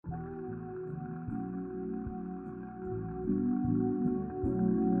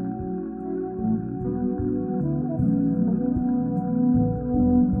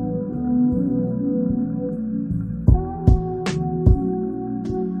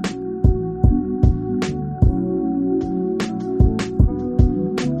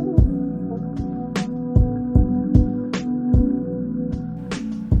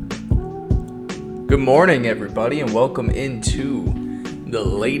morning, everybody, and welcome into the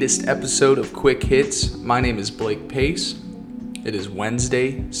latest episode of Quick Hits. My name is Blake Pace. It is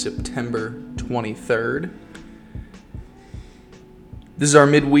Wednesday, September 23rd. This is our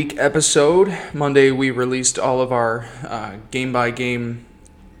midweek episode. Monday, we released all of our game-by-game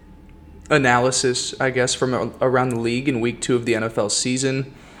analysis, I guess, from around the league in week 2 of the NFL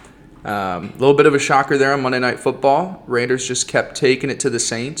season. A little bit of a shocker there on Monday Night Football. Raiders just kept taking it to the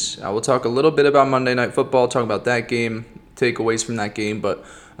Saints. We'll talk a little bit about Monday Night Football, talk about that game, takeaways from that game. But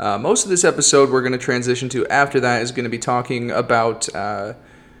most of this episode we're going to transition to after that is going to be talking about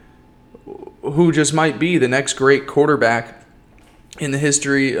who just might be the next great quarterback in the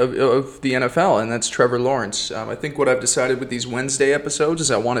history of the NFL, and that's Trevor Lawrence. I think what I've decided with these Wednesday episodes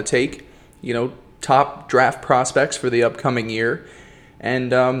is I want to take, top draft prospects for the upcoming year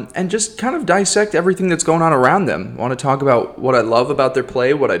and just kind of dissect everything that's going on around them. I want to talk about what I love about their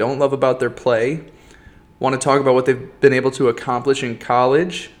play, what I don't love about their play. I want to talk about what they've been able to accomplish in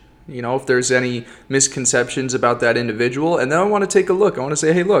college, if there's any misconceptions about that individual. And then I want to take a look. I want to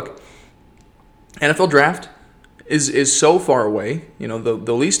say, hey, look, NFL draft is so far away.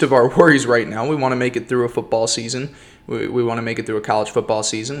 The least of our worries right now. We want to make it through a football season. We want to make it through a college football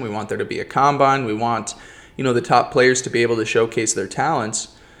season. We want there to be a combine. We want the top players to be able to showcase their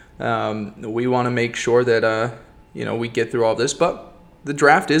talents. We want to make sure that, we get through all this. But the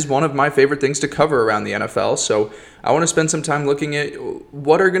draft is one of my favorite things to cover around the NFL. So I want to spend some time looking at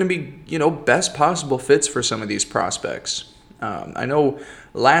what are going to be, best possible fits for some of these prospects. I know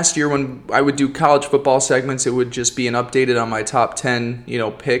last year when I would do college football segments, it would just be an updated on my top 10,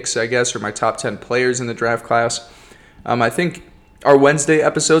 picks, I guess, or my top 10 players in the draft class. I think our Wednesday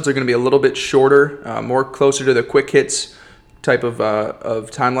episodes are going to be a little bit shorter, more closer to the quick hits type of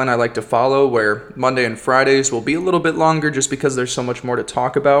timeline I like to follow, where Monday and Fridays will be a little bit longer just because there's so much more to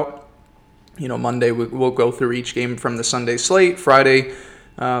talk about. Monday we'll go through each game from the Sunday slate. Friday,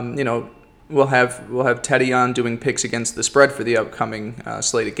 we'll have Teddy on doing picks against the spread for the upcoming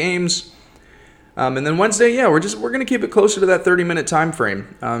slate of games. And then Wednesday, we're going to keep it closer to that 30-minute time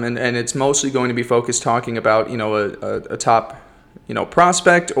frame, and it's mostly going to be focused talking about a top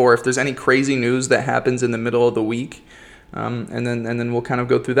prospect, or if there's any crazy news that happens in the middle of the week, and then we'll kind of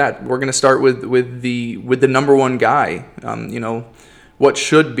go through that. We're going to start with the number one guy, what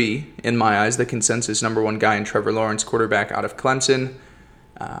should be, in my eyes, the consensus number one guy in Trevor Lawrence, quarterback out of Clemson.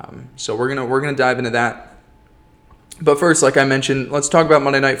 So we're gonna dive into that. But first, like I mentioned, let's talk about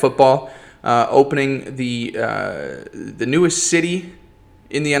Monday Night Football, opening the newest city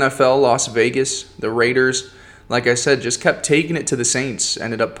in the NFL, Las Vegas. The Raiders, like I said, just kept taking it to the Saints.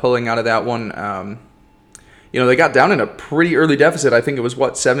 Ended up pulling out of that one. They got down in a pretty early deficit. I think it was,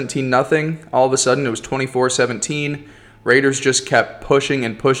 17-0. All of a sudden, it was 24-17. Raiders just kept pushing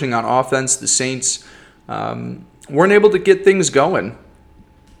and pushing on offense. The Saints weren't able to get things going.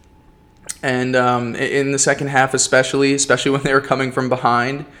 And in the second half especially when they were coming from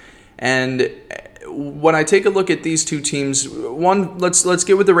behind. And when I take a look at these two teams, let's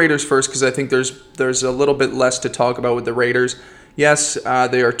get with the Raiders first, because I think there's a little bit less to talk about with the Raiders. Yes,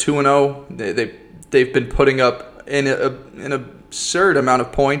 they are 2-0. They've been putting up an absurd amount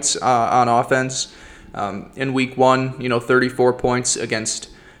of points on offense. In week 1, 34 points against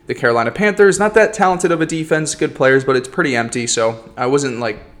the Carolina Panthers. Not that talented of a defense, good players, but it's pretty empty. So I wasn't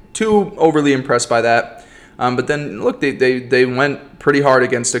too overly impressed by that. But then, look, they went pretty hard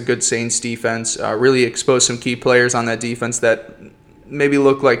against a good Saints defense, really exposed some key players on that defense that maybe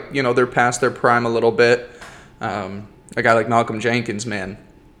look like, they're past their prime a little bit. A guy like Malcolm Jenkins, man.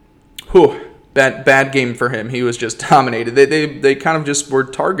 Bad game for him. He was just dominated. They kind of just were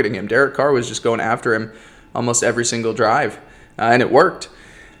targeting him. Derek Carr was just going after him almost every single drive, and it worked.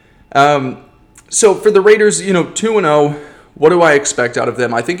 So for the Raiders, 2-0, what do I expect out of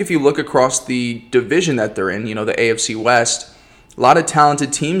them? I think if you look across the division that they're in, the AFC West, a lot of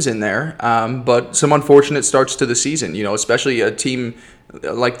talented teams in there, but some unfortunate starts to the season, especially a team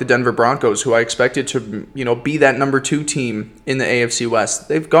like the Denver Broncos, who I expected to, be that number 2 team in the AFC West.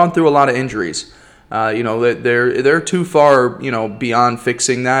 They've gone through a lot of injuries. They're too far, beyond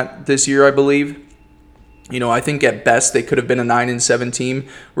fixing that this year, I believe. I think at best they could have been a 9-7 team.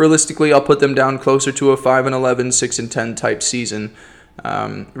 Realistically, I'll put them down closer to a 5-11, 6-10 type season.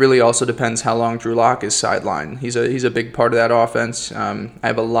 Really also depends how long Drew Lock is sidelined. He's a big part of that offense. I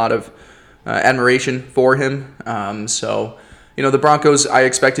have a lot of admiration for him. So the Broncos, I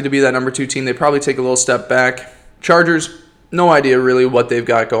expected to be that number 2 team. They probably take a little step back. Chargers, no idea really what they've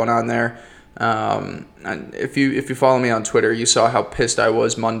got going on there. And if you follow me on Twitter, you saw how pissed I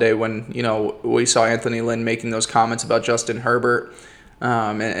was Monday when we saw Anthony Lynn making those comments about Justin Herbert,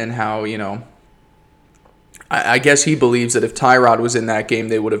 and how I guess he believes that if Tyrod was in that game,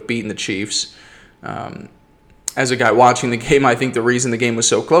 they would have beaten the Chiefs. As a guy watching the game, I think the reason the game was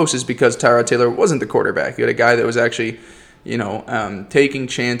so close is because Tyrod Taylor wasn't the quarterback. You had a guy that was actually, taking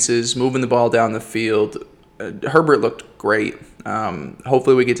chances, moving the ball down the field. Herbert looked great.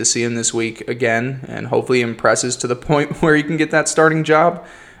 Hopefully we get to see him this week again, and hopefully he impresses to the point where he can get that starting job.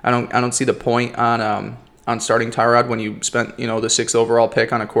 I don't see the point on starting Tyrod when you spent the 6th overall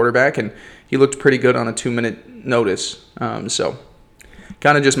pick on a quarterback, and he looked pretty good on a 2-minute notice. So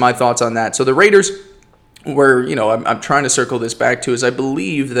kind of just my thoughts on that. So the Raiders, where I'm trying to circle this back to, is I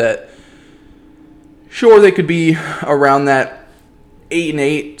believe that sure they could be around that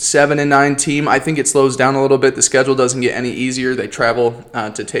 8-8, 7-9 team. I think it slows down a little bit. The schedule doesn't get any easier. They travel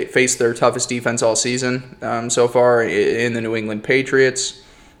to face their toughest defense all season so far in the New England Patriots.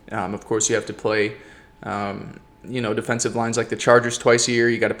 Of course, you have to play defensive lines like the Chargers twice a year.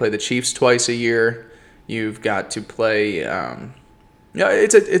 You got to play the Chiefs twice a year. You've got to play.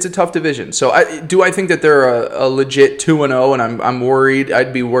 It's a tough division. So I think that they're a legit 2-0, and I'm worried.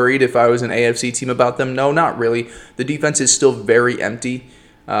 I'd be worried if I was an AFC team about them. No, not really. The defense is still very empty.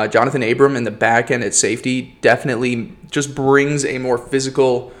 Jonathan Abram in the back end at safety definitely just brings a more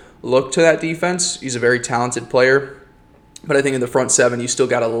physical look to that defense. He's a very talented player, but I think in the front seven you still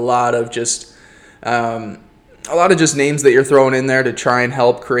got a lot of just names that you're throwing in there to try and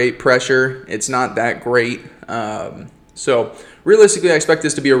help create pressure. It's not that great. So realistically, I expect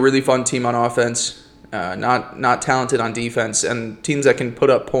this to be a really fun team on offense, not talented on defense, and teams that can put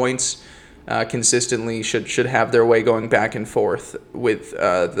up points consistently should have their way going back and forth with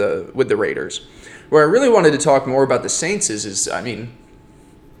the Raiders. Where I really wanted to talk more about the Saints is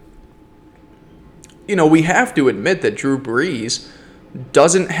we have to admit that Drew Brees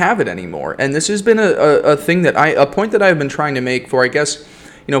doesn't have it anymore, and this has been a thing a point that I've been trying to make for, I guess.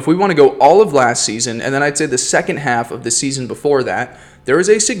 If we want to go all of last season, and then I'd say the second half of the season before that, there is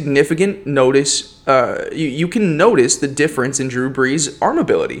a significant notice. You can notice the difference in Drew Brees' arm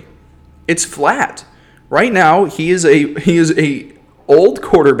ability. It's flat. Right now, he is a old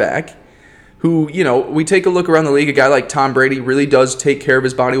quarterback who, we take a look around the league. A guy like Tom Brady really does take care of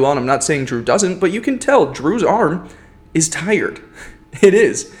his body well, and I'm not saying Drew doesn't, but you can tell Drew's arm is tired. It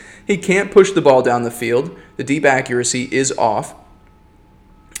is. He can't push the ball down the field. The deep accuracy is off.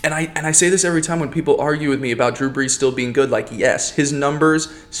 And I say this every time when people argue with me about Drew Brees still being good. Like, yes, his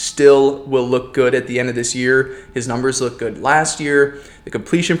numbers still will look good at the end of this year. His numbers look good last year. The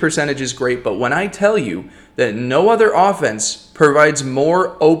completion percentage is great. But when I tell you that no other offense provides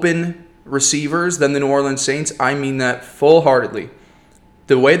more open receivers than the New Orleans Saints, I mean that full-heartedly.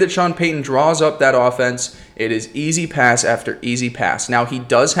 The way that Sean Payton draws up that offense, it is easy pass after easy pass. Now, he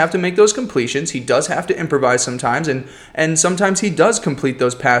does have to make those completions. He does have to improvise sometimes, and sometimes he does complete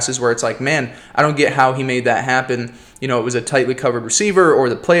those passes where it's like, man, I don't get how he made that happen. It was a tightly covered receiver, or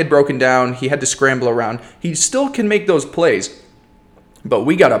the play had broken down. He had to scramble around. He still can make those plays, but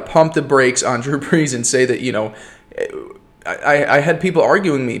we got to pump the brakes on Drew Brees and say that, I had people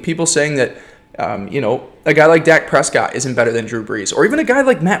arguing me, people saying that, a guy like Dak Prescott isn't better than Drew Brees, or even a guy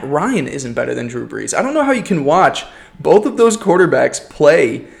like Matt Ryan isn't better than Drew Brees. I don't know how you can watch both of those quarterbacks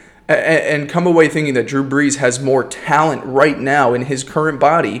play and come away thinking that Drew Brees has more talent right now in his current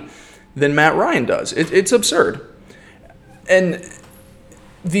body than Matt Ryan does. It's absurd. And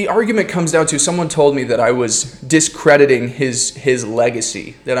the argument comes down to, someone told me that I was discrediting his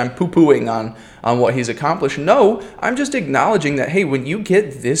legacy, that I'm poo-pooing on what he's accomplished. No, I'm just acknowledging that, hey, when you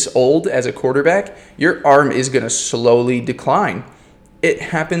get this old as a quarterback, your arm is going to slowly decline. It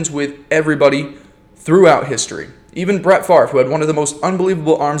happens with everybody throughout history. Even Brett Favre, who had one of the most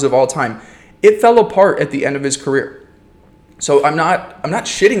unbelievable arms of all time, it fell apart at the end of his career. So I'm not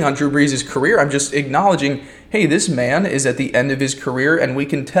shitting on Drew Brees' career. I'm just acknowledging, hey, this man is at the end of his career, and we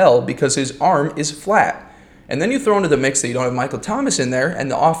can tell because his arm is flat. And then you throw into the mix that you don't have Michael Thomas in there, and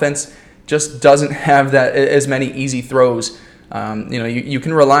the offense just doesn't have that as many easy throws. You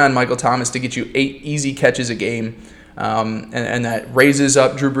can rely on Michael Thomas to get you 8 easy catches a game, and that raises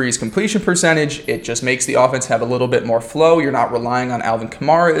up Drew Brees' completion percentage. It just makes the offense have a little bit more flow. You're not relying on Alvin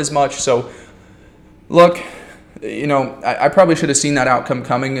Kamara as much. So, look, I probably should have seen that outcome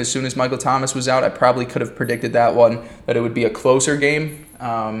coming as soon as Michael Thomas was out. I probably could have predicted that one, that it would be a closer game,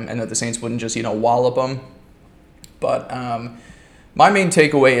 and that the Saints wouldn't just, wallop them. But my main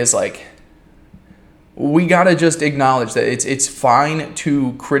takeaway is, we got to just acknowledge that it's fine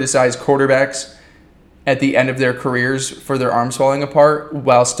to criticize quarterbacks at the end of their careers for their arms falling apart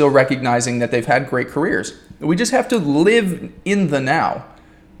while still recognizing that they've had great careers. We just have to live in the now.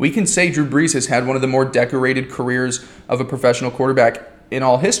 We can say Drew Brees has had one of the more decorated careers of a professional quarterback in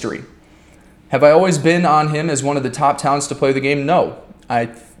all history. Have I always been on him as one of the top talents to play the game? No.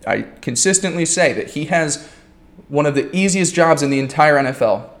 I consistently say that he has one of the easiest jobs in the entire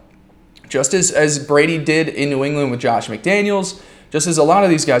NFL. Just as Brady did in New England with Josh McDaniels, just as a lot of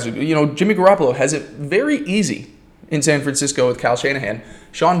these guys, Jimmy Garoppolo has it very easy in San Francisco with Kyle Shanahan.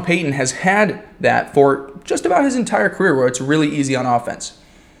 Sean Payton has had that for just about his entire career where it's really easy on offense.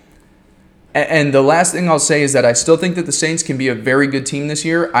 And the last thing I'll say is that I still think that the Saints can be a very good team this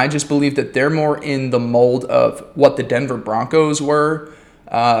year. I just believe that they're more in the mold of what the Denver Broncos were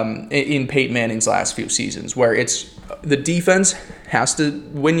in Peyton Manning's last few seasons, where it's the defense has to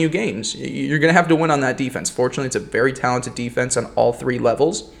win you games. You're going to have to win on that defense. Fortunately, it's a very talented defense on all three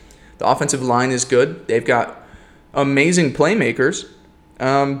levels. The offensive line is good. They've got amazing playmakers.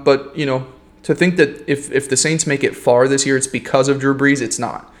 But, to think that if the Saints make it far this year, it's because of Drew Brees, it's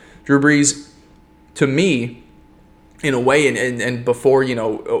not. Drew Brees, to me, in a way, and before,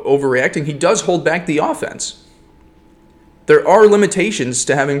 overreacting, he does hold back the offense. There are limitations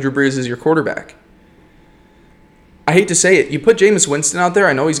to having Drew Brees as your quarterback. I hate to say it. You put Jameis Winston out there,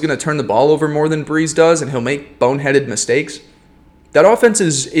 I know he's going to turn the ball over more than Brees does, and he'll make boneheaded mistakes. That offense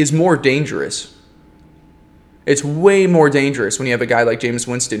is more dangerous. It's way more dangerous when you have a guy like Jameis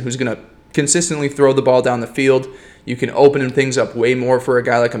Winston who's going to consistently throw the ball down the field. You can open things up way more for a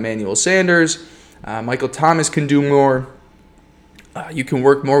guy like Emmanuel Sanders. Michael Thomas can do more. You can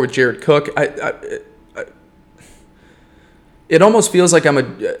work more with Jared Cook. It almost feels like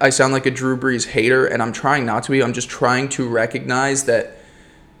I sound like a Drew Brees hater, and I'm trying not to be. I'm just trying to recognize that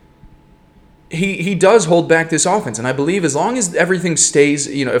he does hold back this offense. And I believe as long as everything stays,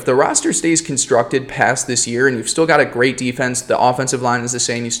 if the roster stays constructed past this year and you've still got a great defense, the offensive line is the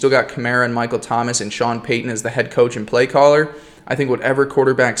same, you still got Kamara and Michael Thomas and Sean Payton as the head coach and play caller, I think whatever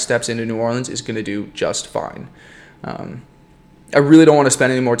quarterback steps into New Orleans is going to do just fine. I really don't want to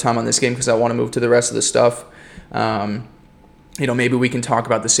spend any more time on this game because I want to move to the rest of the stuff. Maybe we can talk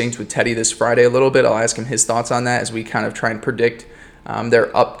about the Saints with Teddy this Friday a little bit. I'll ask him his thoughts on that as we kind of try and predict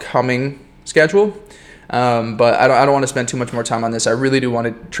their upcoming schedule. But I don't want to spend too much more time on this. I really do want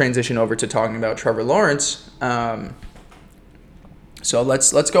to transition over to talking about Trevor Lawrence. So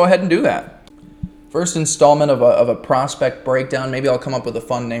let's go ahead and do that. First installment of a prospect breakdown. Maybe I'll come up with a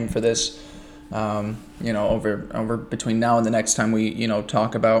fun name for this. Over between now and the next time we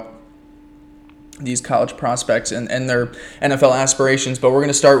talk about these college prospects and their NFL aspirations. But we're going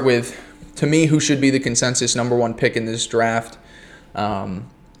to start with, to me, who should be the consensus number one pick in this draft.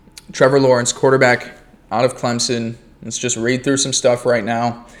 Trevor Lawrence, quarterback out of Clemson. Let's just read through some stuff right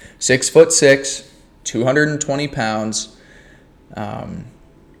now. 6'6", 220 pounds. I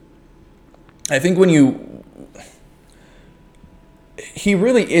think he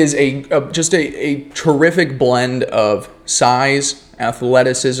really is just a terrific blend of size,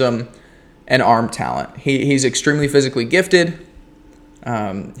 athleticism, and arm talent. He's extremely physically gifted.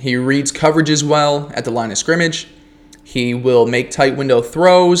 He reads coverages well at the line of scrimmage. He will make tight window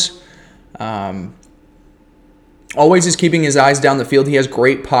throws. Always is keeping his eyes down the field. He has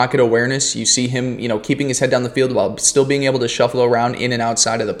great pocket awareness. You see him, keeping his head down the field while still being able to shuffle around in and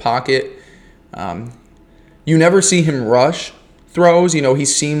outside of the pocket. You never see him rush throws. He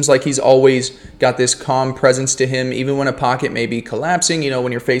seems like he's always got this calm presence to him, even when a pocket may be collapsing.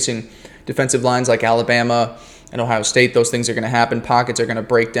 When you're facing defensive lines like Alabama and Ohio State, those things are going to happen. Pockets are going to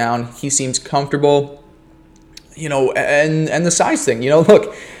break down. He seems comfortable. And the size thing.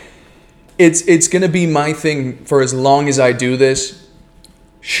 Look, it's going to be my thing for as long as I do this.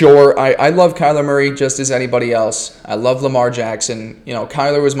 Sure, I love Kyler Murray just as anybody else. I love Lamar Jackson.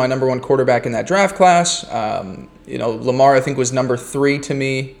 Kyler was my number one quarterback in that draft class. Lamar, I think, was number 3 to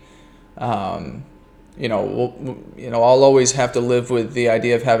me. I'll always have to live with the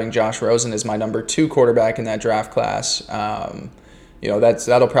idea of having Josh Rosen as my number 2 quarterback in that draft class.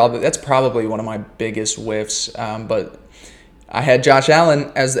 That's probably one of my biggest whiffs. But I had Josh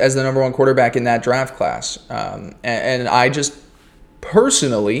Allen as the number 1 quarterback in that draft class. And I just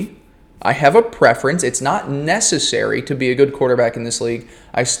personally, I have a preference. It's not necessary to be a good quarterback in this league.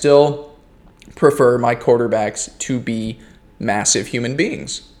 I still prefer my quarterbacks to be massive human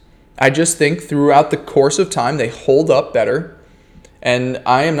beings. I just think throughout the course of time, they hold up better. And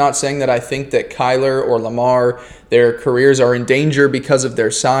I am not saying that I think that Kyler or Lamar, their careers are in danger because of their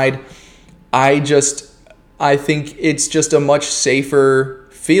side. I think it's just a much safer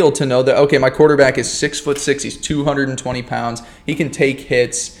feel to know that, okay, my quarterback is 6'6", he's 220 pounds. He can take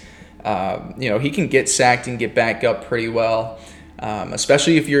hits. He can get sacked and get back up pretty well.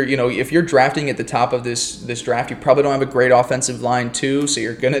 Especially if you're drafting at the top of this draft, you probably don't have a great offensive line too, so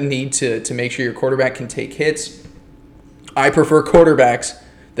you're going to need to make sure your quarterback can take hits. I prefer quarterbacks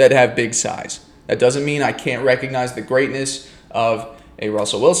that have big size. That doesn't mean I can't recognize the greatness of a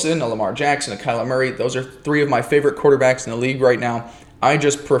Russell Wilson, a Lamar Jackson, a Kyler Murray. Those are three of my favorite quarterbacks in the league right now. I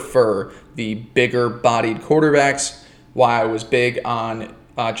just prefer the bigger-bodied quarterbacks. Why I was big on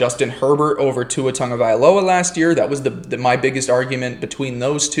Justin Herbert over Tua Tagovailoa last year. That was my biggest argument between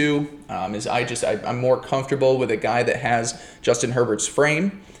those two. I'm more comfortable with a guy that has Justin Herbert's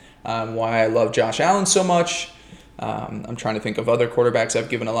frame. Why I love Josh Allen so much. I'm trying to think of other quarterbacks I've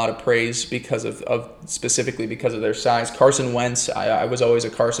given a lot of praise because of specifically because of their size. Carson Wentz. I was always a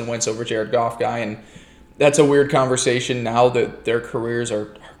Carson Wentz over Jared Goff guy, and that's a weird conversation now that their careers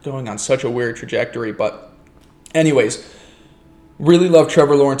are going on such a weird trajectory. But anyways, really love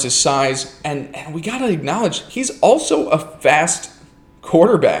Trevor Lawrence's size, and we got to acknowledge he's also a fast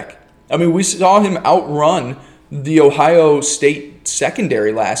quarterback. I mean, we saw him outrun the Ohio State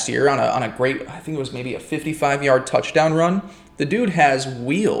secondary last year on a great, I think it was maybe a 55-yard touchdown run. The dude has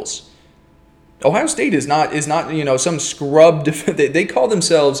wheels. Ohio State is not some scrub. They call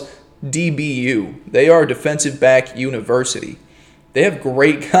themselves DBU. They are Defensive Back University. They have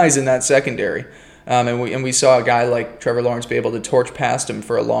great guys in that secondary. And we saw a guy like Trevor Lawrence be able to torch past him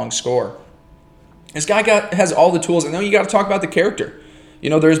for a long score. This guy has all the tools, and then you got to talk about the character.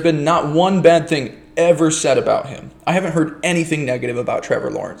 There's been not one bad thing ever said about him. I haven't heard anything negative about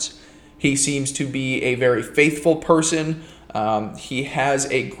Trevor Lawrence. He seems to be a very faithful person. He has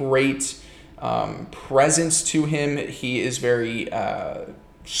a great presence to him. He is very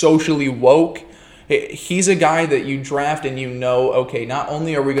socially woke. He's a guy that you draft and okay, not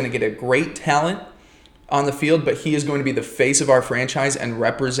only are we going to get a great talent on the field, but he is going to be the face of our franchise and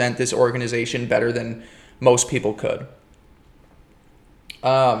represent this organization better than most people could.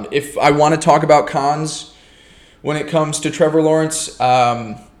 If I want to talk about cons when it comes to Trevor Lawrence, you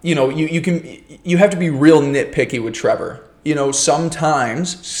have to be real nitpicky with Trevor.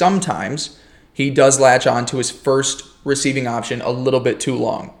 Sometimes he does latch on to his first receiving option a little bit too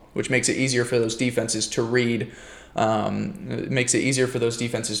long, which makes it easier for those defenses to read. It makes it easier for those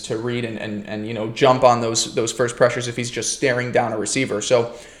defenses to read and jump on those first pressures if he's just staring down a receiver.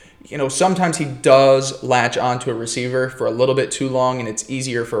 So, sometimes he does latch onto a receiver for a little bit too long, and it's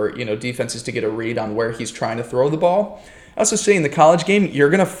easier for defenses to get a read on where he's trying to throw the ball. I also say in the college game,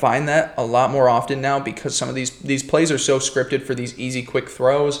 you're going to find that a lot more often now because some of these plays are so scripted for these easy, quick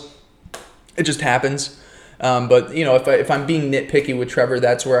throws. It just happens. But if I'm being nitpicky with Trevor,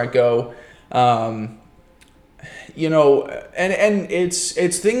 that's where I go. And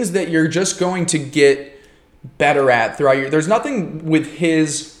it's things that you're just going to get better at throughout your. There's nothing with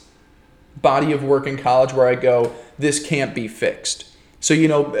his body of work in college where I go, this can't be fixed. So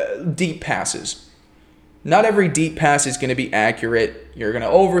deep passes. Not every deep pass is going to be accurate. You're going to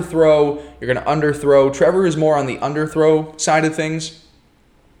overthrow. You're going to underthrow. Trevor is more on the underthrow side of things,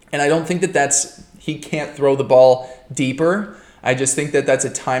 and I don't think that's he can't throw the ball deeper. I just think that's a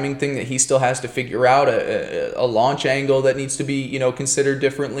timing thing that he still has to figure out, a launch angle that needs to be, considered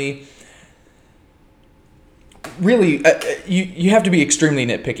differently. Really, you have to be extremely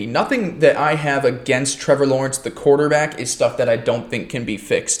nitpicky. Nothing that I have against Trevor Lawrence, the quarterback, is stuff that I don't think can be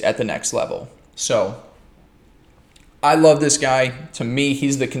fixed at the next level. So, I love this guy. To me,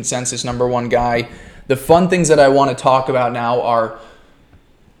 he's the consensus number one guy. The fun things that I want to talk about now are,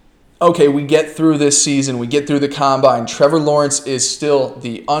 okay, we get through this season, we get through the combine. Trevor Lawrence is still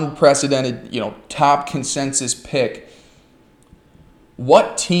the unprecedented, top consensus pick.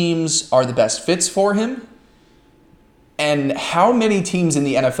 What teams are the best fits for him? And how many teams in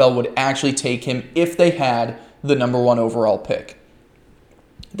the NFL would actually take him if they had the number one overall pick?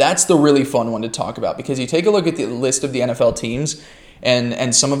 That's the really fun one to talk about because you take a look at the list of the NFL teams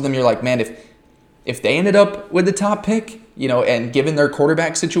and some of them you're like, man, if they ended up with the top pick, and given their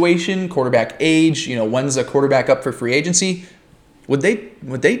quarterback situation, quarterback age, when's a quarterback up for free agency, would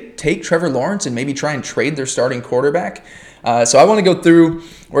they take Trevor Lawrence and maybe try and trade their starting quarterback? So I want to go through,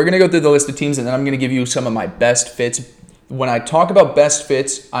 we're going to go through the list of teams and then I'm going to give you some of my best fits. When I talk about best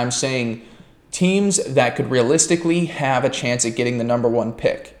fits, I'm saying teams that could realistically have a chance at getting the number one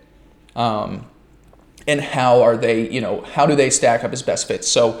pick. And how do they stack up as best fits?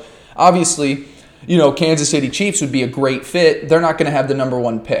 So obviously, Kansas City Chiefs would be a great fit. They're not going to have the number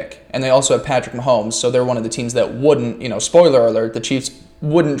one pick. And they also have Patrick Mahomes, so they're one of the teams that wouldn't, spoiler alert, the Chiefs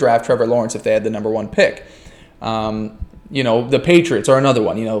wouldn't draft Trevor Lawrence if they had the number one pick. The Patriots are another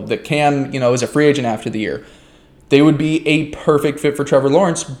one. The Cam, is a free agent after the year. They would be a perfect fit for Trevor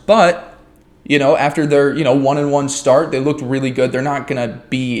Lawrence, but, after their, 1-1 start, they looked really good. They're not going to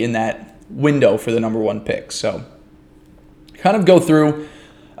be in that window for the number one pick. So kind of go through.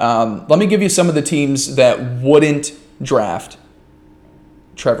 Let me give you some of the teams that wouldn't draft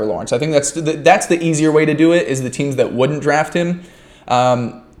Trevor Lawrence. I think that's the easier way to do it, is the teams that wouldn't draft him.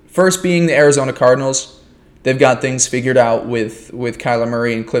 First being the Arizona Cardinals. They've got things figured out with Kyler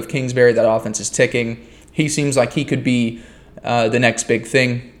Murray and Cliff Kingsbury. That offense is ticking. He seems like he could be the next big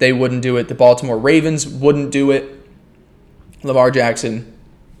thing. They wouldn't do it. The Baltimore Ravens wouldn't do it. Lamar Jackson,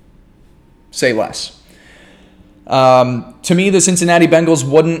 say less. To me, the Cincinnati Bengals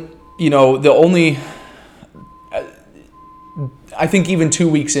wouldn't, I think even 2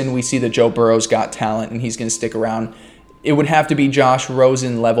 weeks in, we see that Joe Burrow's got talent and he's going to stick around. It would have to be Josh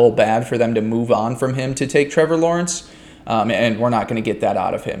Rosen level bad for them to move on from him to take Trevor Lawrence. And we're not going to get that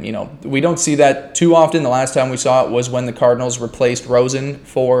out of him. We don't see that too often. The last time we saw it was when the Cardinals replaced Rosen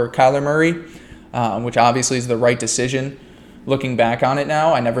for Kyler Murray, which obviously is the right decision. Looking back on it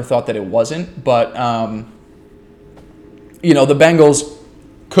now, I never thought that it wasn't. But, the Bengals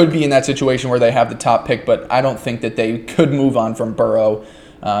could be in that situation where they have the top pick, but I don't think that they could move on from Burrow.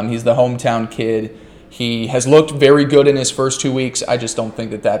 He's the hometown kid. He has looked very good in his first 2 weeks. I just don't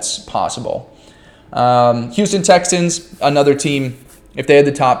think that that's possible. Houston Texans, another team. If they had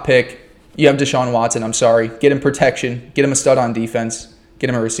the top pick, you have Deshaun Watson. I'm sorry. Get him protection. Get him a stud on defense. Get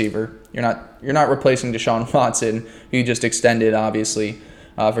him a receiver. You're not replacing Deshaun Watson, who you just extended, obviously,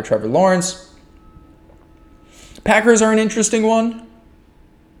 for Trevor Lawrence. Packers are an interesting one.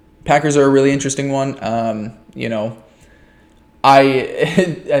 Packers are a really interesting one.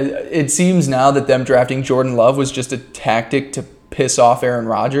 It seems now that them drafting Jordan Love was just a tactic to piss off Aaron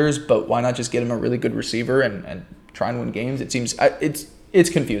Rodgers, but why not just get him a really good receiver and try and win games? It seems it's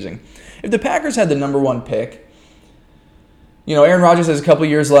confusing. If the Packers had the number one pick, Aaron Rodgers has a couple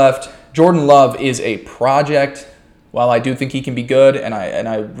years left. Jordan Love is a project. While I do think he can be good, and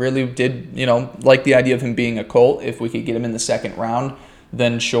I really did like the idea of him being a Colt, if we could get him in the second round,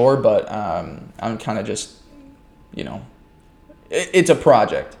 then sure. But I'm kind of just it's a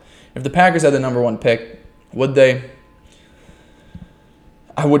project. If the Packers had the number one pick, would they?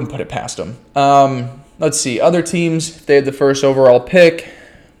 I wouldn't put it past them. Let's see. Other teams, if they had the first overall pick,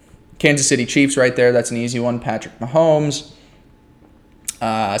 Kansas City Chiefs right there. That's an easy one. Patrick Mahomes.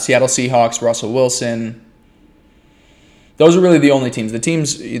 Seattle Seahawks, Russell Wilson. Those are really the only teams. The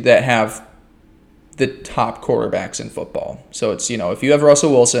teams that have the top quarterbacks in football. So it's, if you have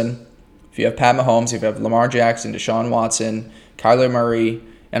Russell Wilson, if you have Pat Mahomes, if you have Lamar Jackson, Deshaun Watson, Kyler Murray,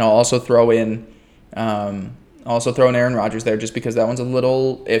 and I'll also throw in Aaron Rodgers there, just because that one's a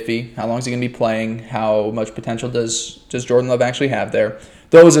little iffy. How long is he going to be playing? How much potential does Jordan Love actually have there?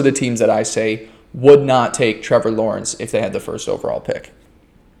 Those are the teams that I say would not take Trevor Lawrence if they had the first overall pick.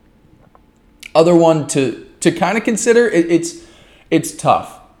 Other one to kind of consider, it's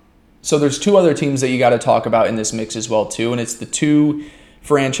tough. So there's two other teams that you got to talk about in this mix as well too, and it's the two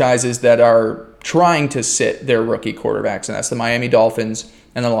franchises that are trying to sit their rookie quarterbacks, and that's the Miami Dolphins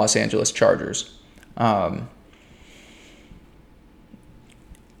and the Los Angeles Chargers.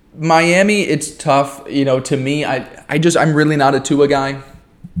 Miami, it's tough. To me, I'm really not a Tua guy.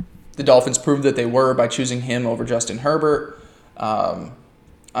 The Dolphins proved that they were by choosing him over Justin Herbert.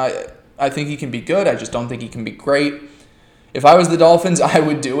 I think he can be good. I just don't think he can be great. If I was the Dolphins, I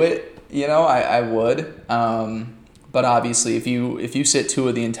would do it. I would. But obviously, if you sit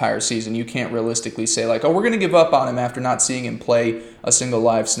Tua the entire season, you can't realistically say we're going to give up on him after not seeing him play a single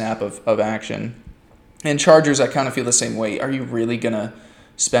live snap of action. And Chargers, I kind of feel the same way. Are you really going to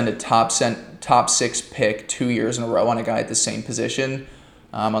spend a top 6 pick 2 years in a row on a guy at the same position?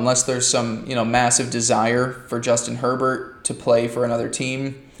 Unless there's some massive desire for Justin Herbert to play for another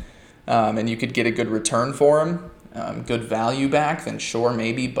team, and you could get a good return for him, good value back, then sure,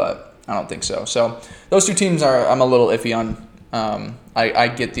 maybe, but I don't think so. So those two teams I'm a little iffy on. I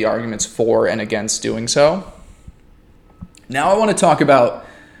get the arguments for and against doing so. Now I want to talk about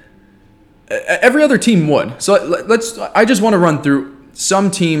every other team would. So I just want to run through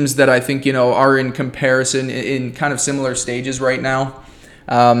some teams that I think are in comparison in kind of similar stages right now.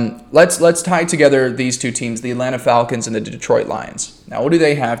 Let's tie together these two teams, the Atlanta Falcons and the Detroit Lions. Now, what do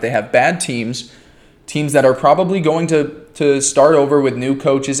they have? They have bad teams that are probably going to start over with new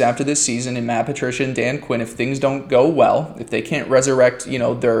coaches after this season in Matt Patricia and Dan Quinn if things don't go well, if they can't resurrect,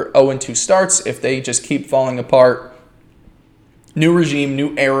 their 0-2 starts, if they just keep falling apart. New regime,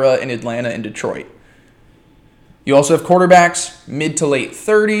 new era in Atlanta and Detroit. You also have quarterbacks, mid to late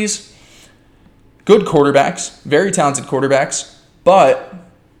 30s. Good quarterbacks, very talented quarterbacks, but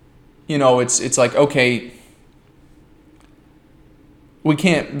it's like, okay, we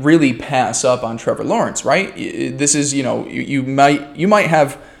can't really pass up on Trevor Lawrence, right? This is, you might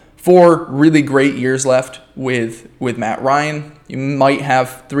have 4 really great years left with Matt Ryan. You might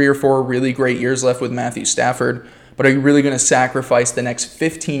have 3 or 4 really great years left with Matthew Stafford. but are you really going to sacrifice the next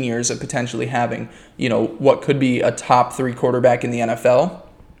 15 years of potentially having, what could be a top 3 quarterback in the NFL?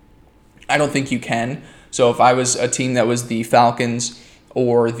 I don't think you can. So if I was a team that was the Falcons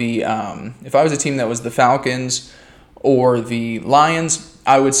or the Lions,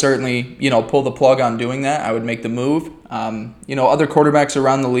 I would certainly, pull the plug on doing that. I would make the move. Other quarterbacks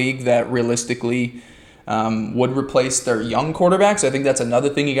around the league that realistically would replace their young quarterbacks. I think that's another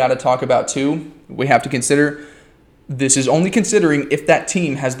thing you got to talk about too. We have to consider, this is only considering if that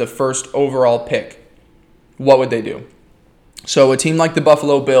team has the first overall pick. What would they do? So a team like the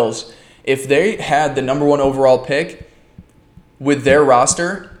Buffalo Bills, if they had the number 1 overall pick with their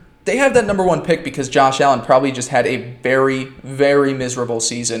roster, they have that number 1 pick because Josh Allen probably just had a very, very miserable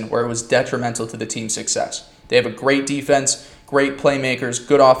season where it was detrimental to the team's success. They have a great defense, great playmakers,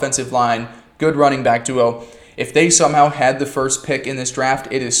 good offensive line, good running back duo. If they somehow had the first pick in this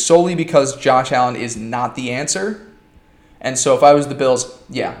draft, it is solely because Josh Allen is not the answer. And so if I was the Bills,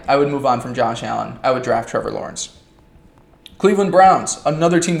 I would move on from Josh Allen. I would draft Trevor Lawrence. Cleveland Browns,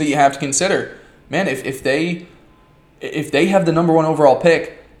 another team that you have to consider. Man, if they have the number 1 overall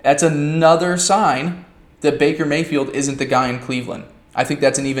pick, that's another sign that Baker Mayfield isn't the guy in Cleveland. I think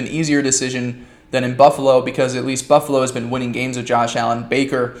that's an even easier decision than in Buffalo because at least Buffalo has been winning games with Josh Allen.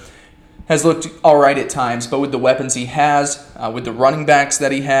 Baker has looked all right at times, but with the weapons he has, with the running backs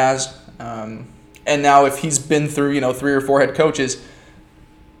that he has, and now if he's been through 3 or 4 head coaches,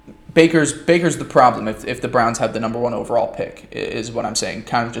 Baker's the problem if the Browns have the number 1 overall pick, is what I'm saying,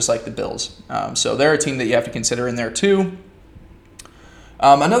 kind of just like the Bills. So they're a team that you have to consider in there too.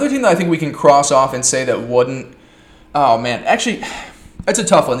 Another team that I think we can cross off and say that wouldn't. Oh man, actually, that's a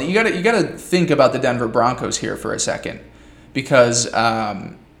tough one. You gotta think about the Denver Broncos here for a second, because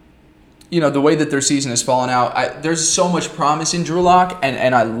the way that their season has fallen out. There's so much promise in Drew Lock,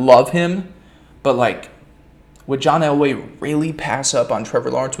 and I love him, but would John Elway really pass up on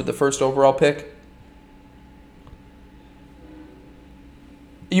Trevor Lawrence with the first overall pick?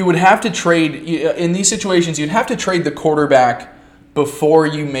 You would have to trade, in these situations, you'd have to trade the quarterback before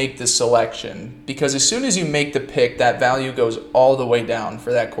you make the selection. Because as soon as you make the pick, that value goes all the way down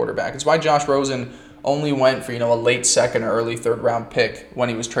for that quarterback. It's why Josh Rosen only went for, a late 2nd or early 3rd round pick when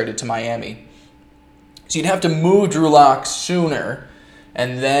he was traded to Miami. So you'd have to move Drew Lock sooner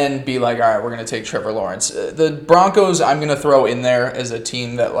and then be like, all right, we're going to take Trevor Lawrence. The Broncos, I'm going to throw in there as a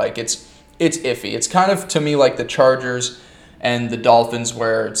team that, it's iffy. It's kind of, to me, like the Chargers and the Dolphins,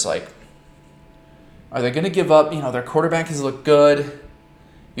 where it's like, are they going to give up? Their quarterback has looked good.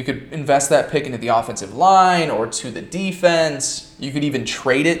 You could invest that pick into the offensive line or to the defense. You could even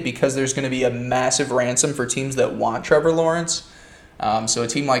trade it because there's going to be a massive ransom for teams that want Trevor Lawrence. So a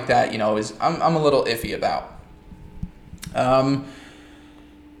team like that, is I'm a little iffy about.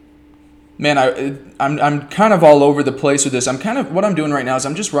 Man, I'm kind of all over the place with this. What I'm doing right now is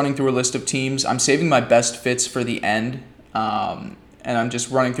I'm just running through a list of teams. I'm saving my best fits for the end, and I'm just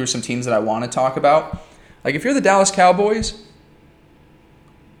running through some teams that I want to talk about. Like if you're the Dallas Cowboys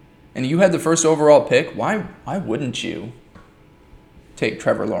and you had the first overall pick, why wouldn't you take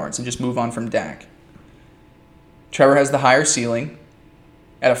Trevor Lawrence and just move on from Dak? Trevor has the higher ceiling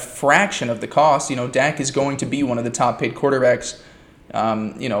at a fraction of the cost. Dak is going to be one of the top paid quarterbacks.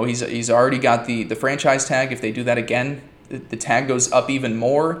 He's already got the franchise tag. If they do that again, the tag goes up even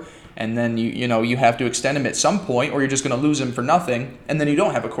more, and then you have to extend him at some point, or you're just going to lose him for nothing, and then you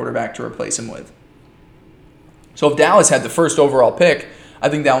don't have a quarterback to replace him with. So if Dallas had the first overall pick, I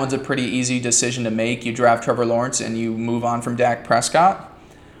think that one's a pretty easy decision to make. You draft Trevor Lawrence and you move on from Dak Prescott.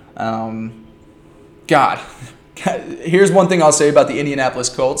 Here's one thing I'll say about the Indianapolis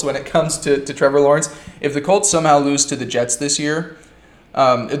Colts when it comes to Trevor Lawrence. If the Colts somehow lose to the Jets this year,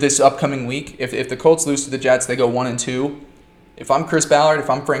 this upcoming week, if the Colts lose to the Jets, they go 1-2. If I'm Chris Ballard, if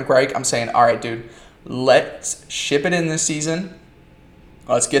I'm Frank Reich, I'm saying, all right, dude, let's ship it in this season.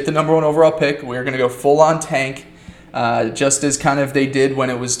 Let's get the number 1 overall pick. We're going to go full-on tank, just as kind of they did when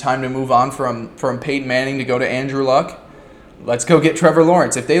it was time to move on from Peyton Manning to go to Andrew Luck. Let's go get Trevor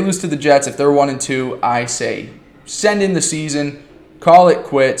Lawrence. If they lose to the Jets, if they're 1-2, I say send in the season, call it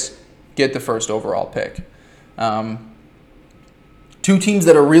quits, get the first overall pick. Two teams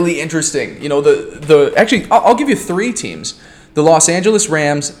that are really interesting. Actually, I'll give you 3 teams. The Los Angeles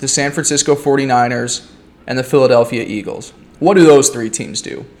Rams, the San Francisco 49ers, and the Philadelphia Eagles. What do those 3 teams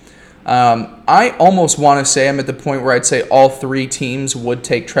do? I almost want to say I'm at the point where I'd say all 3 teams would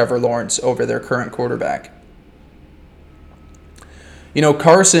take Trevor Lawrence over their current quarterback.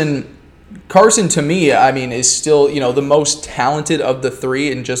 Carson to me, is still, the most talented of the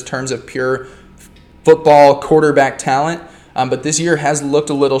 3 in just terms of pure football quarterback talent. But this year has looked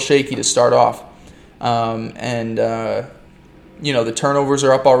a little shaky to start off. The turnovers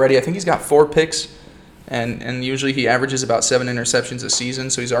are up already. I think he's got 4 picks, and usually he averages about 7 interceptions a season,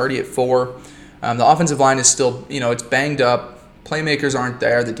 so he's already at 4. The offensive line is still, it's banged up. Playmakers aren't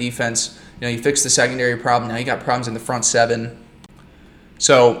there. The defense, you fixed the secondary problem. Now you got problems in the front 7.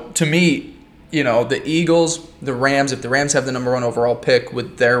 So to me, the Eagles, the Rams, if the Rams have the number 1 overall pick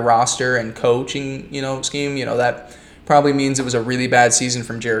with their roster and coaching, scheme, that probably means it was a really bad season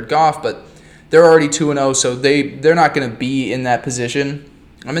from Jared Goff, but they're already 2-0, so they're not going to be in that position.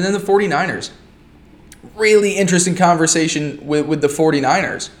 Then the 49ers. Really interesting conversation with the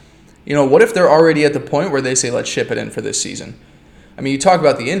 49ers. What if they're already at the point where they say, let's ship it in for this season? You talk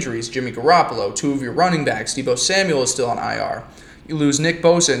about the injuries. Jimmy Garoppolo, 2 of your running backs. Deebo Samuel is still on IR. You lose Nick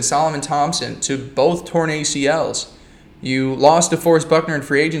Bosa and Solomon Thompson to both torn ACLs. You lost DeForest Buckner in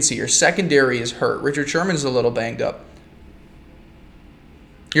free agency. Your secondary is hurt. Richard Sherman is a little banged up.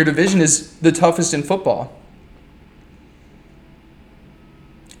 Your division is the toughest in football.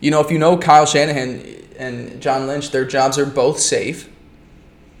 If Kyle Shanahan and John Lynch, their jobs are both safe.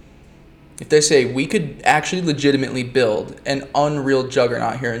 If they say we could actually legitimately build an unreal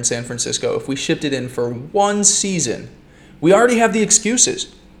juggernaut here in San Francisco if we shipped it in for 1 season, we already have the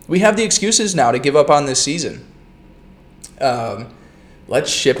excuses. We have the excuses now to give up on this season.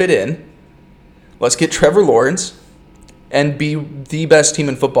 Let's ship it in. Let's get Trevor Lawrence and be the best team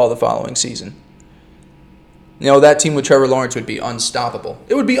in football the following season. That team with Trevor Lawrence would be unstoppable.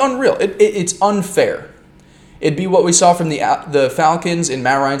 It would be unreal. It's unfair. It'd be what we saw from the Falcons in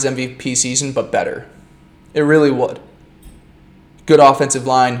Matt Ryan's MVP season, but better. It really would. Good offensive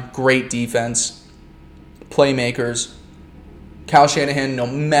line, great defense, playmakers. Kyle Shanahan, no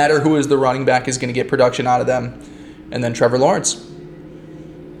matter who is the running back, is going to get production out of them. And then Trevor Lawrence.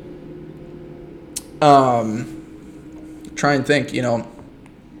 Try and think,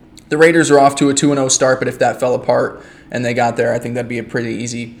 the Raiders are off to a 2-0 start, but if that fell apart and they got there, I think that'd be a pretty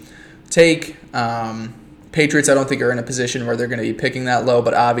easy take. Patriots, I don't think are in a position where they're going to be picking that low,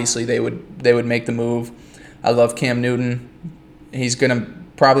 but obviously they would make the move. I love Cam Newton. He's going to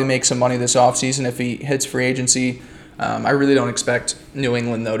probably make some money this offseason if he hits free agency. I really don't expect New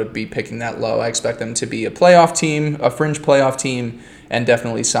England, though, to be picking that low. I expect them to be a playoff team, a fringe playoff team, and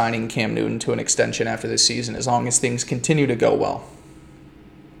definitely signing Cam Newton to an extension after this season as long as things continue to go well.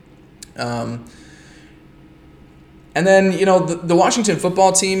 And then, the Washington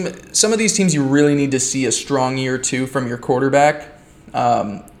football team, some of these teams you really need to see a strong year, too, from your quarterback.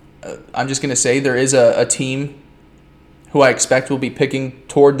 I'm just going to say there is a team who I expect will be picking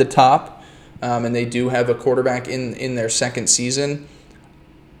toward the top, and they do have a quarterback in their second season.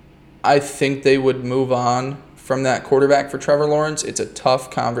 I think they would move on from that quarterback for Trevor Lawrence. It's a tough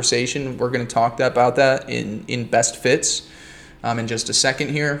conversation. We're going to talk about that in best fits in just a second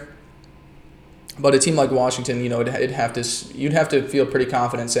here. But a team like Washington, you'd have to feel pretty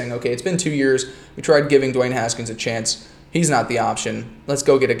confident saying, okay, it's been 2 years. We tried giving Dwayne Haskins a chance. He's not the option. Let's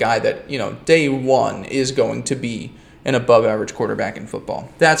go get a guy that, day one is going to be an above-average quarterback in football.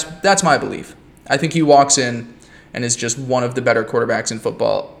 That's my belief. I think he walks in and is just one of the better quarterbacks in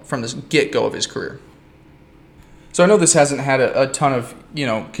football from the get-go of his career. So I know this hasn't had a ton of,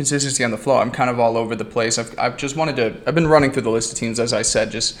 consistency on the flow. I'm kind of all over the place. I've been running through the list of teams, as I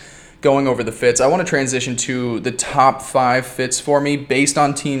said, just going over the fits. I want to transition to the top 5 fits for me based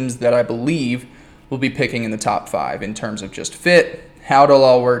on teams that I believe will be picking in the top 5 in terms of just fit, how it'll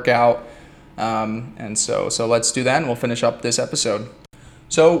all work out. And so let's do that, and we'll finish up this episode.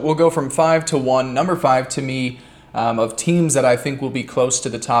 So we'll go from 5 to 1. Number 5 to me, of teams that I think will be close to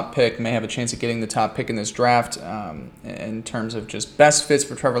the top pick, may have a chance of getting the top pick in this draft in terms of just best fits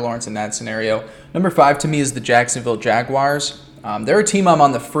for Trevor Lawrence in that scenario. Number 5 to me is the Jacksonville Jaguars. They're a team I'm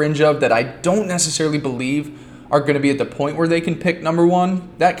on the fringe of that I don't necessarily believe are going to be at the point where they can pick number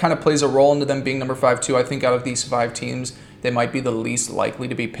 1. That kind of plays a role into them being number 5 too. I think out of these 5 teams, they might be the least likely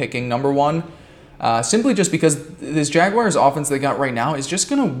to be picking number 1. Simply just because this Jaguars offense they got right now is just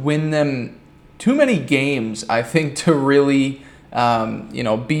going to win them too many games, I think, to really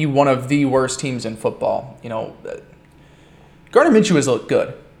be one of the worst teams in football. Gardner Minshew has looked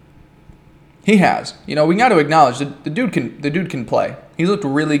good. He has. We got to acknowledge the dude can play. He's looked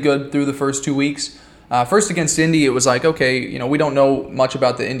really good through the first 2 weeks. First against Indy, it was like, okay, we don't know much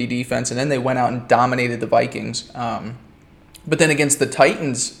about the Indy defense, and then they went out and dominated the Vikings. But then against the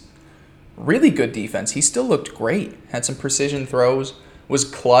Titans, really good defense. He still looked great. Had some precision throws. Was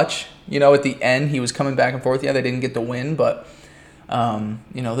clutch. At the end, he was coming back and forth. Yeah, they didn't get the win, but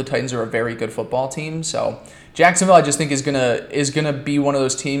the Titans are a very good football team. So Jacksonville, I just think is gonna be one of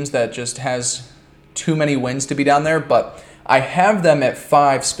those teams that just has too many wins to be down there. But I have them at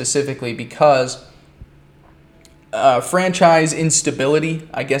 5 specifically because franchise instability,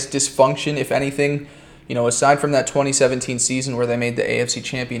 I guess dysfunction, if anything. Aside from that 2017 season where they made the AFC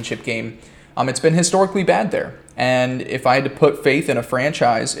Championship game, it's been historically bad there. And if I had to put faith in a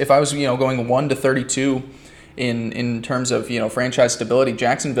franchise, if I was going 1-32 in terms of franchise stability,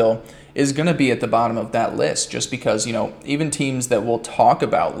 Jacksonville is going to be at the bottom of that list, just because even teams that we'll talk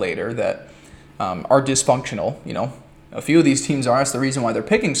about later that are dysfunctional, a few of these teams are. That's the reason why they're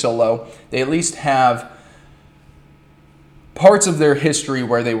picking so low. They at least have parts of their history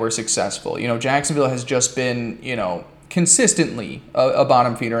where they were successful. Jacksonville has just been, consistently a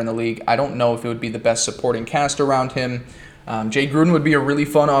bottom feeder in the league. I don't know if it would be the best supporting cast around him. Jay Gruden would be a really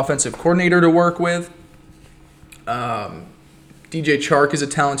fun offensive coordinator to work with. DJ Chark is a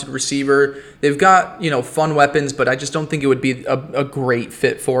talented receiver. They've got, fun weapons, but I just don't think it would be a great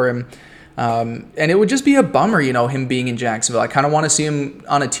fit for him. And it would just be a bummer, him being in Jacksonville. I kind of want to see him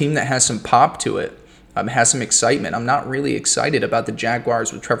on a team that has some pop to it. Has some excitement. I'm not really excited about the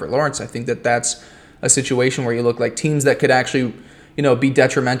Jaguars with Trevor Lawrence. I think that that's a situation where you look like teams that could actually, be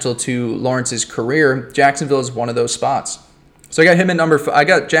detrimental to Lawrence's career. Jacksonville is one of those spots. So I got him at I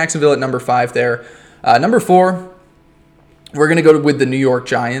got Jacksonville at number 5 there. Number 4, we're gonna go with the New York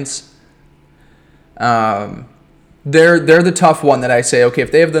Giants. They're the tough one that I say, okay,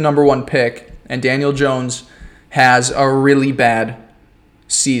 if they have the number 1 pick and Daniel Jones has a really bad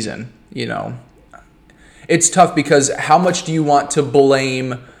season, it's tough because how much do you want to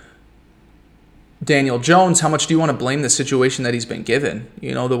blame Daniel Jones? How much do you want to blame the situation that he's been given?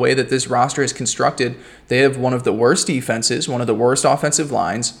 The way that this roster is constructed, they have one of the worst defenses, one of the worst offensive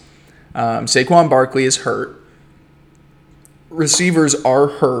lines. Saquon Barkley is hurt. Receivers are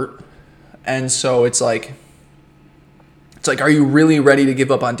hurt. And so it's like, are you really ready to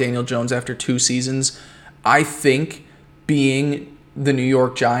give up on Daniel Jones after 2 seasons? I think being the New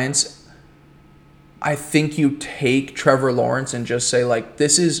York Giants, I think you take Trevor Lawrence and just say,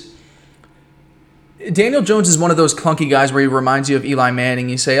 Daniel Jones is one of those clunky guys where he reminds you of Eli Manning.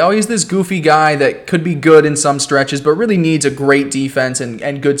 You say, he's this goofy guy that could be good in some stretches, but really needs a great defense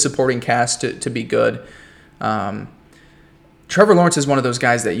and good supporting cast to be good. Trevor Lawrence is one of those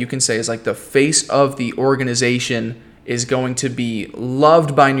guys that you can say is like the face of the organization, is going to be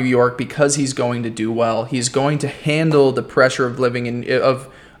loved by New York because he's going to do well. He's going to handle the pressure of living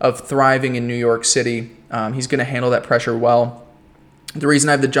of thriving in New York City. He's going to handle that pressure well. The reason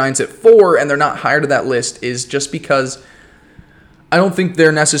I have the Giants at 4 and they're not higher to that list is just because I don't think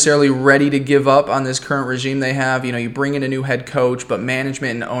they're necessarily ready to give up on this current regime they have. You bring in a new head coach, but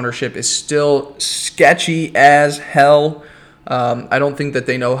management and ownership is still sketchy as hell. I don't think that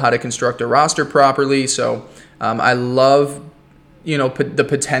they know how to construct a roster properly. So I love, the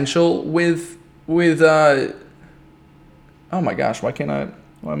potential with oh my gosh, why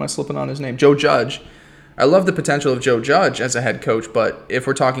am I slipping on his name? Joe Judge. I love the potential of Joe Judge as a head coach, but if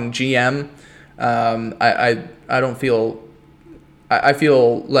we're talking GM, I don't feel. I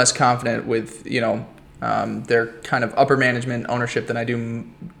feel less confident with their kind of upper management ownership than I do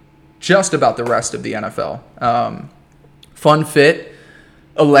just about the rest of the NFL. Fun fit,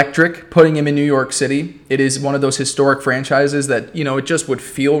 electric, putting him in New York City. It is one of those historic franchises that it just would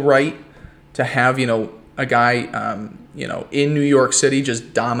feel right to have a guy in New York City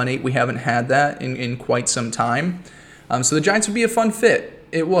just dominate. We haven't had that in quite some time. So the Giants would be a fun fit.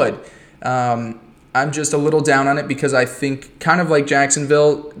 It would. I'm just a little down on it because I think, kind of like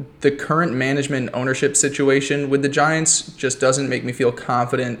Jacksonville, the current management and ownership situation with the Giants just doesn't make me feel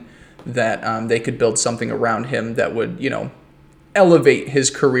confident that they could build something around him that would, elevate his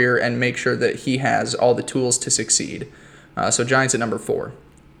career and make sure that he has all the tools to succeed. So Giants at number 4.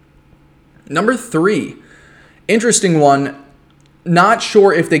 Number 3, interesting one. Not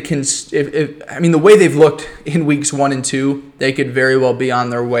sure if they can. The way they've looked in weeks 1 and 2, they could very well be on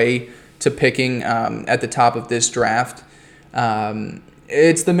their way to picking at the top of this draft.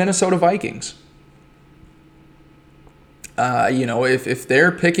 It's the Minnesota Vikings. If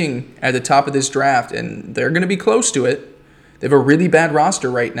they're picking at the top of this draft, and they're going to be close to it, they have a really bad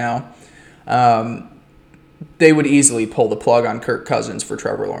roster right now. They would easily pull the plug on Kirk Cousins for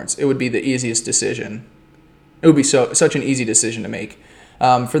Trevor Lawrence. It would be the easiest decision. It would be such an easy decision to make.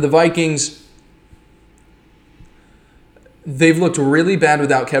 For the Vikings, they've looked really bad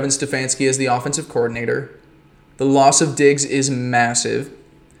without Kevin Stefanski as the offensive coordinator. The loss of Diggs is massive.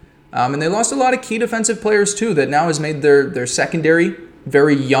 And they lost a lot of key defensive players, too, that now has made their secondary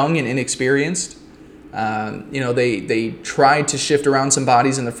very young and inexperienced. They tried to shift around some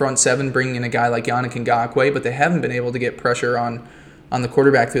bodies in the front 7, bringing in a guy like Yannick Ngakoue, but they haven't been able to get pressure on the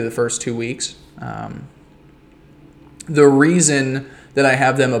quarterback through the first 2 weeks. The reason that I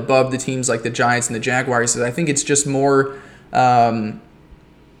have them above the teams like the Giants and the Jaguars is I think it's just more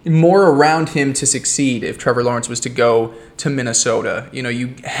around him to succeed if Trevor Lawrence was to go to Minnesota. You know,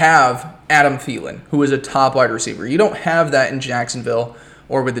 you have Adam Thielen, who is a top wide receiver. You don't have that in Jacksonville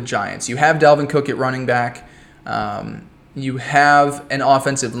or with the Giants. You have Dalvin Cook at running back. You have an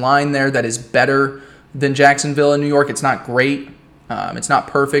offensive line there that is better than Jacksonville and New York. It's not great. It's not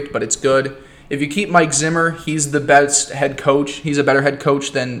perfect, but it's good. If you keep Mike Zimmer, he's the best head coach. He's a better head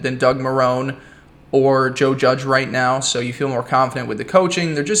coach than Doug Marrone or Joe Judge right now, so you feel more confident with the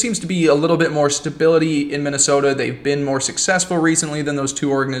coaching. There just seems to be a little bit more stability in Minnesota. They've been more successful recently than those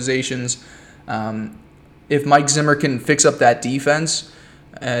two organizations. If Mike Zimmer can fix up that defense,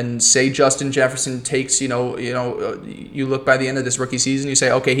 and say Justin Jefferson takes, you look by the end of this rookie season, you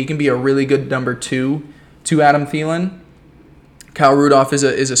say, okay, he can be a really good number 2 to Adam Thielen. Kyle Rudolph is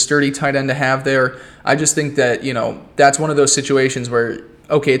a sturdy tight end to have there. I just think that, that's one of those situations where,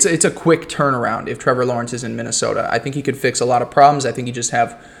 okay, it's a quick turnaround if Trevor Lawrence is in Minnesota. I think he could fix a lot of problems. I think he just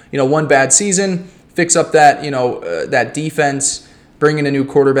have, one bad season, fix up that, that defense, bring in a new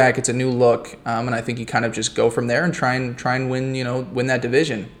quarterback. It's a new look, and I think you kind of just go from there and try and win that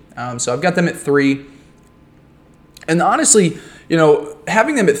division. So I've got them at 3, and honestly,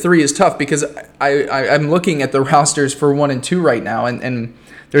 having them at 3 is tough because I'm looking at the rosters for 1 and 2 right now, and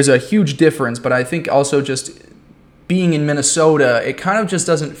there's a huge difference. But I think also just being in Minnesota, it kind of just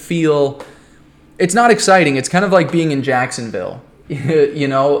doesn't feel. It's not exciting. It's kind of like being in Jacksonville.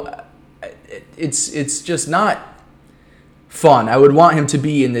 It's just not fun. I would want him to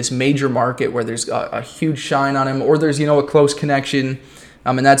be in this major market where there's a huge shine on him, or there's a close connection,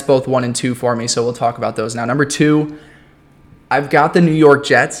 and that's both 1 and 2 for me. So we'll talk about those now. Number 2, I've got the New York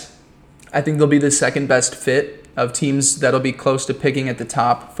Jets. I think they'll be the second best fit of teams that'll be close to picking at the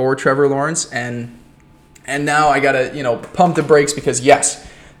top for Trevor Lawrence, and now I gotta pump the brakes because yes,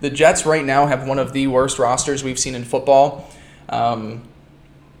 the Jets right now have one of the worst rosters we've seen in football.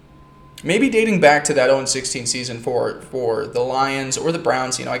 Maybe dating back to that 0-16 season for the Lions or the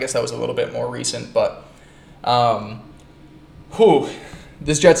Browns. I guess that was a little bit more recent. But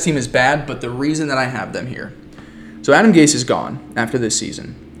this Jets team is bad, but the reason that I have them here. So Adam Gase is gone after this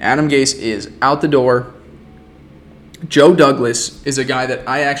season. Adam Gase is out the door. Joe Douglas is a guy that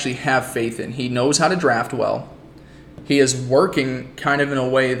I actually have faith in. He knows how to draft well. He is working kind of in a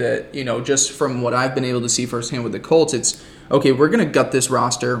way that, just from what I've been able to see firsthand with the Colts, it's, okay, we're going to gut this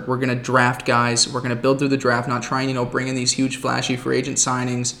roster. We're going to draft guys. We're going to build through the draft, not trying, bring in these huge, flashy free agent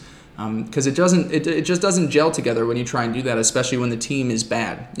signings because it just doesn't gel together when you try and do that, especially when the team is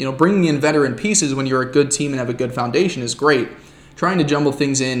bad. Bringing in veteran pieces when you're a good team and have a good foundation is great. Trying to jumble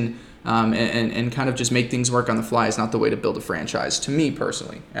things in and kind of just make things work on the fly is not the way to build a franchise, to me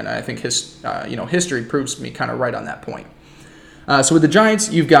personally. And I think history proves me kind of right on that point. So with the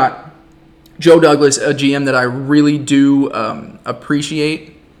Giants, you've got Joe Douglas, a GM that I really do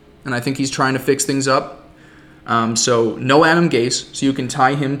appreciate, and I think he's trying to fix things up. So no Adam Gase, so you can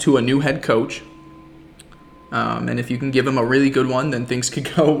tie him to a new head coach. And if you can give him a really good one, then things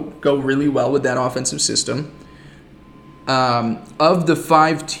could go really well with that offensive system. Of the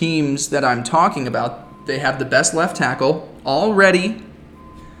 5 teams that I'm talking about, they have the best left tackle already.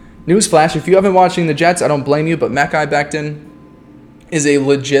 Newsflash, if you haven't been watching the Jets, I don't blame you, but Mekhi Becton is a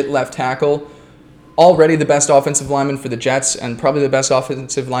legit left tackle. Already the best offensive lineman for the Jets, and probably the best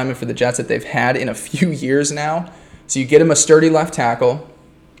offensive lineman for the Jets that they've had in a few years now. So you get him a sturdy left tackle.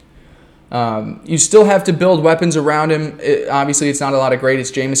 You still have to build weapons around him. Obviously, it's not a lot of great.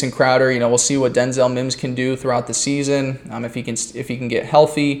 It's Jamison Crowder. We'll see what Denzel Mims can do throughout the season if he can get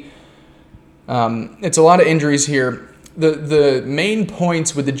healthy. It's a lot of injuries here. The main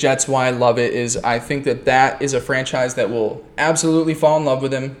points with the Jets why I love it is I think that is a franchise that will absolutely fall in love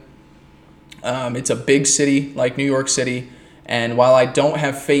with him. It's a big city like New York City, and while I don't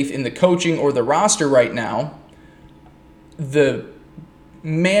have faith in the coaching or the roster right now, the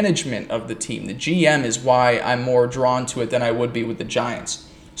management of the team, the GM, is why I'm more drawn to it than I would be with the Giants.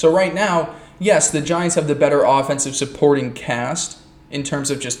 So right now, yes, the Giants have the better offensive supporting cast in terms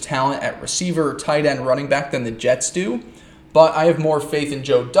of just talent at receiver, tight end, running back than the Jets do, but I have more faith in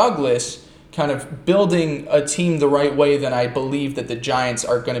Joe Douglas kind of building a team the right way than I believe that the Giants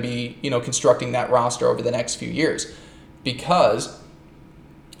are going to be, constructing that roster over the next few years. Because,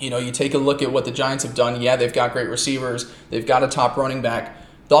 you take a look at what the Giants have done. Yeah, they've got great receivers. They've got a top running back.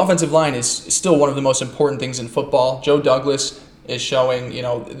 The offensive line is still one of the most important things in football. Joe Douglas is showing,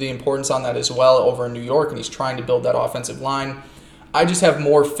 the importance on that as well over in New York, and he's trying to build that offensive line. I just have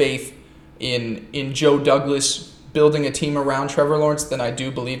more faith in Joe Douglas building a team around Trevor Lawrence than I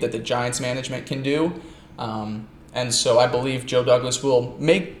do believe that the Giants management can do. And so I believe Joe Douglas will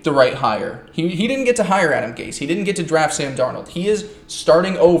make the right hire. He didn't get to hire Adam Gase. He didn't get to draft Sam Darnold. He is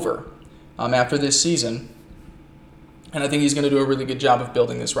starting over after this season. And I think he's going to do a really good job of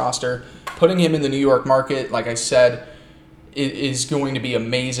building this roster. Putting him in the New York market, like I said, is going to be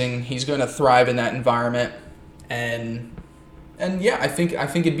amazing. He's going to thrive in that environment. And yeah, I think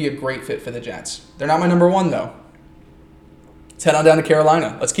it'd be a great fit for the Jets. They're not my number one, though. Let's head on down to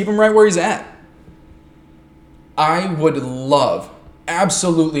Carolina. Let's keep him right where he's at. I would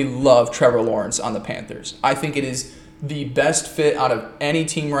absolutely love Trevor Lawrence on the Panthers. I think it is the best fit out of any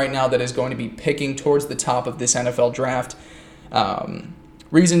team right now that is going to be picking towards the top of this NFL draft.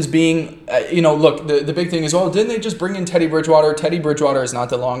 Reasons being, look, the big thing is, didn't they just bring in Teddy Bridgewater? Teddy Bridgewater is not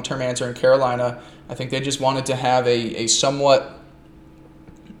the long-term answer in Carolina. I think they just wanted to have a somewhat,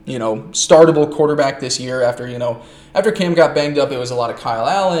 startable quarterback this year after Cam got banged up. It was a lot of Kyle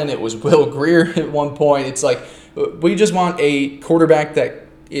Allen. It was Will Grier at one point. It's like, we just want a quarterback that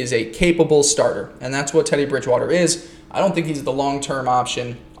is a capable starter, and that's what Teddy Bridgewater is. I don't think he's the long-term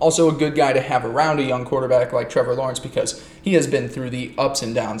option. Also a good guy to have around a young quarterback like Trevor Lawrence because he has been through the ups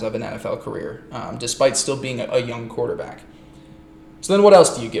and downs of an NFL career, despite still being a young quarterback. So then what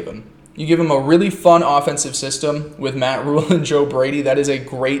else do you give him? You give him a really fun offensive system with Matt Rule and Joe Brady. That is a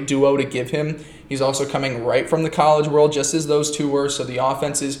great duo to give him. He's also coming right from the college world, just as those two were, so the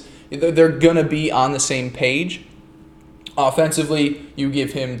offenses, they're going to be on the same page. Offensively, you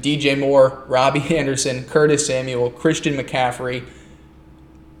give him DJ Moore, Robbie Anderson, Curtis Samuel, Christian McCaffrey.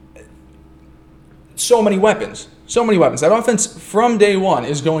 So many weapons. That offense from day one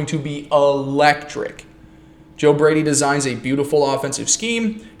is going to be electric. Joe Brady designs a beautiful offensive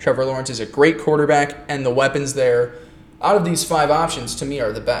scheme. Trevor Lawrence is a great quarterback, and the weapons there, out of these 5 options, to me,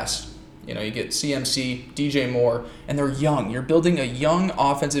 are the best. You get CMC, DJ Moore, and they're young. You're building a young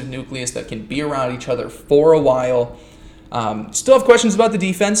offensive nucleus that can be around each other for a while. Still have questions about the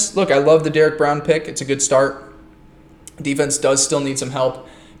defense. Look, I love the Derek Brown pick. It's a good start. Defense does still need some help,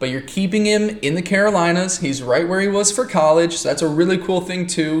 but you're keeping him in the Carolinas. He's right where he was for college, so that's a really cool thing,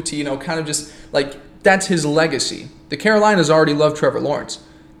 too, to, kind of just, that's his legacy. The Carolinas already love Trevor Lawrence.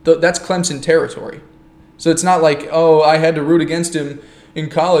 That's Clemson territory. So it's not like, I had to root against him in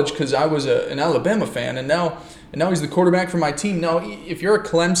college because I was an Alabama fan, and now he's the quarterback for my team. No, if you're a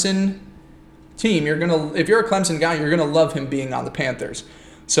Clemson team, if you're a Clemson guy, you're gonna love him being on the Panthers.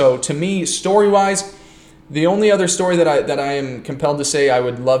 So to me, story-wise, the only other story that I am compelled to say I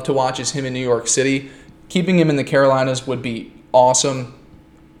would love to watch is him in New York City. Keeping him in the Carolinas would be awesome.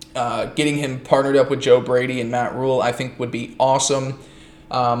 Getting him partnered up with Joe Brady and Matt Rule, I think, would be awesome.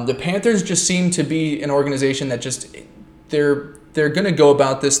 The Panthers just seem to be an organization that just they're going to go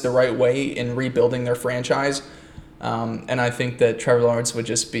about this the right way in rebuilding their franchise. And I think that Trevor Lawrence would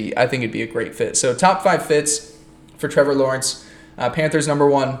I think it'd be a great fit. So top 5 fits for Trevor Lawrence. Panthers number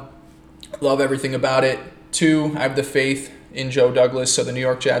 1, love everything about it. 2, I have the faith in Joe Douglas. So the New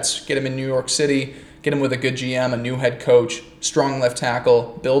York Jets, get him in New York City, get him with a good GM, a new head coach, strong left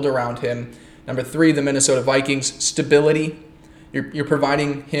tackle, build around him. Number 3, the Minnesota Vikings, stability. You're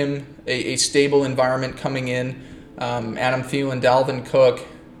providing him a stable environment coming in. Adam Thielen, Dalvin Cook,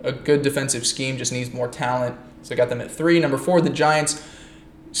 a good defensive scheme, just needs more talent. So I got them at 3. Number 4, the Giants,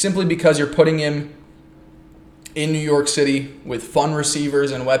 simply because you're putting him in New York City with fun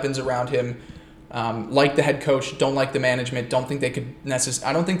receivers and weapons around him. Like the head coach, don't like the management, don't think they could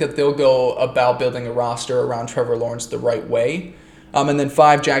I don't think that they'll go about building a roster around Trevor Lawrence the right way. And then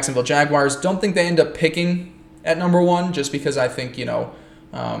 5, Jacksonville Jaguars, don't think they end up picking at number 1 just because I think,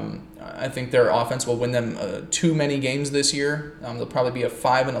 I think their offense will win them too many games this year. They'll probably be a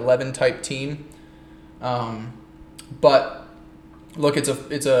 5-11 type team. But look, it's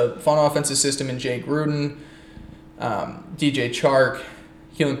a fun offensive system in Jay Gruden, DJ Chark,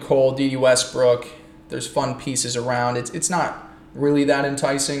 Keelan Cole, D.D. Westbrook. There's fun pieces around. It's not really that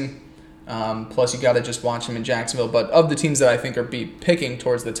enticing. Plus, you got to just watch them in Jacksonville. But of the teams that I think are picking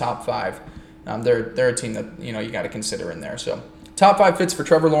towards the top 5, they're a team that you got to consider in there. So top 5 fits for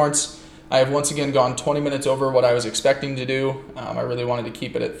Trevor Lawrence. I have once again gone 20 minutes over what I was expecting to do. I really wanted to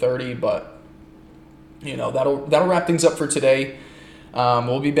keep it at 30, but that'll wrap things up for today.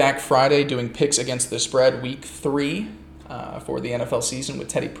 We'll be back Friday doing picks against the spread week 3 for the NFL season with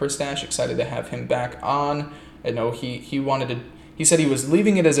Teddy Pristash. Excited to have him back on. I know he said he was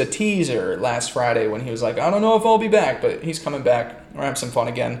leaving it as a teaser last Friday when he was like, I don't know if I'll be back, but he's coming back. We'll have some fun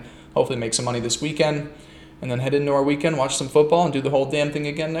again. Hopefully make some money this weekend and then head into our weekend, watch some football, and do the whole damn thing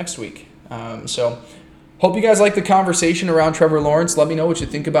again next week. So hope you guys like the conversation around Trevor Lawrence. Let me know what you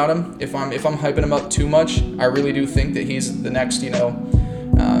think about him. If I'm hyping him up too much, I really do think that he's the next,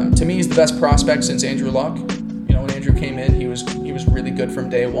 to me, he's the best prospect since Andrew Luck, in Andrew came in, he was really good from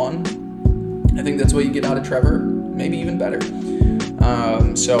day one. I think that's what you get out of Trevor, maybe even better.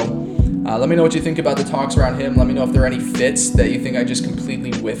 Let me know what you think about the talks around him. Let me know if there are any fits that you think I just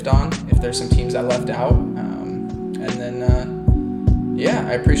completely whiffed on, if there's some teams I left out.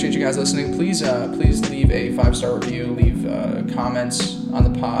 I appreciate you guys listening. Please leave a 5-star review, leave comments on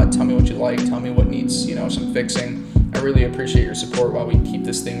the pod. Tell me what you like. Tell me what needs some fixing. I really appreciate your support while we keep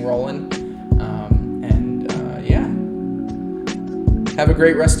this thing rolling. Have a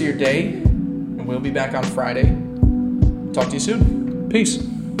great rest of your day, and we'll be back on Friday. Talk to you soon. Peace.